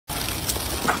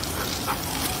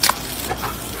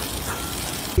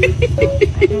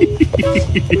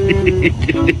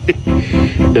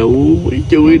Đâu biết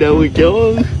chui đâu rồi chó.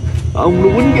 Ông nó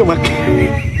quýnh cái mặt.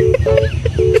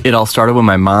 It all started when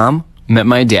my mom met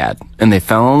my dad, and they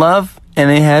fell in love, and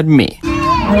they had me.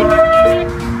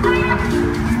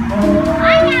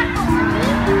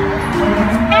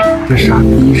 Cái傻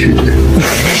逼似的。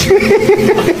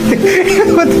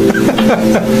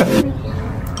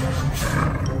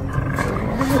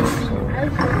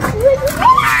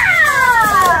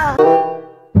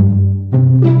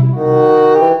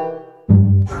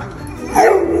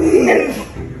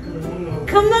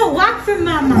Come on, walk for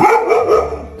mama.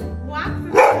 Walk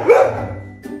for mama.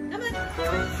 Come on.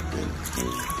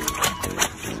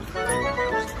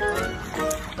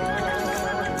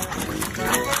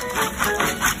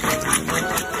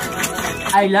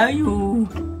 I love you.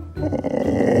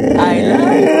 I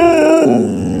love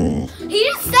you. He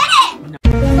just said it.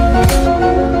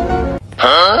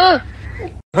 Huh?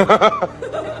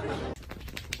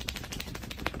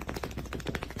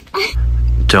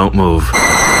 Don't move.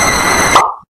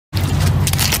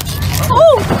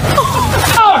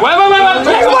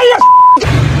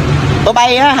 Tụi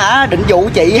bay á hả, định dụ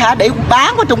chị hả để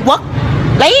bán qua Trung Quốc,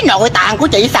 lấy nội tạng của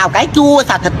chị xào cải chua,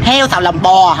 xào thịt heo, xào lòng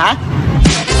bò hả?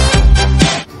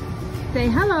 Say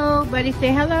hello, buddy.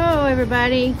 Say hello,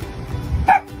 everybody.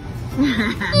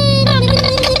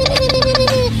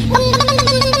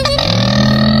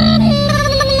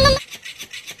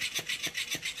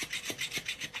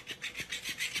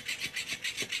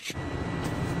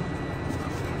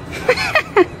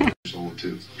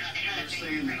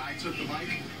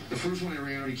 The first one I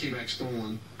ran out, he came back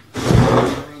stolen.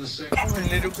 Come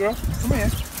here, little girl. Come here.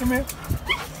 Come here.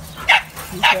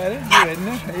 You got it. You're in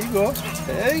there. There you go.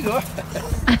 There you go.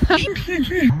 Are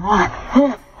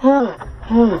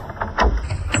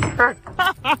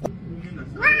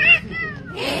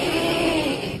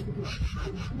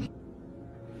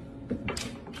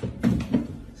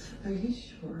you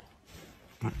sure?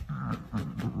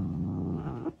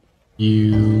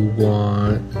 You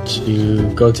want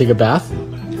to go take a bath?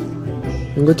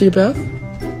 You wanna go take a bath?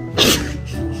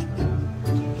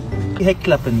 Die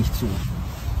Heckklappe nicht zu.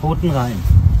 Pfoten rein.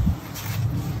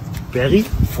 Barry,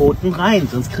 Pfoten rein,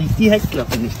 sonst kriegt die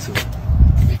Heckklappe nicht zu.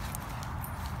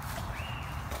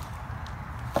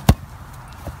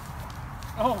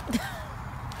 Oh. Oh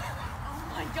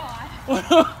my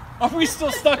God. Are we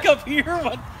still stuck up here?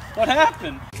 What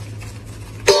happened?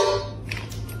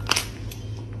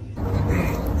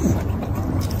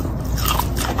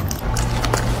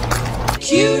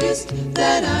 Cutest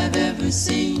that I've ever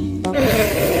seen.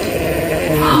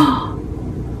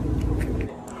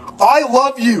 I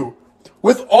love you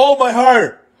with all my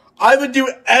heart. I would do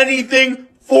anything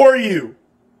for you.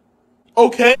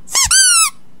 Okay?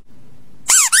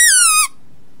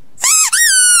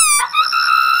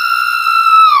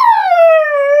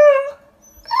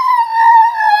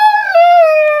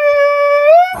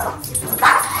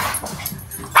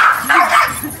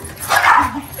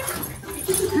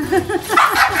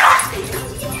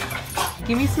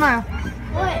 Give me a smile.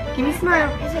 What? Give me a smile.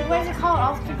 Is it, what is it called?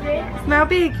 Off the grid? Smile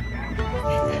big.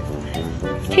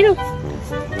 Kiddo.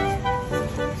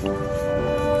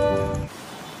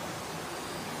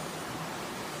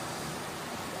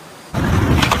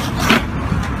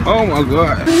 Oh my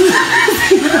God.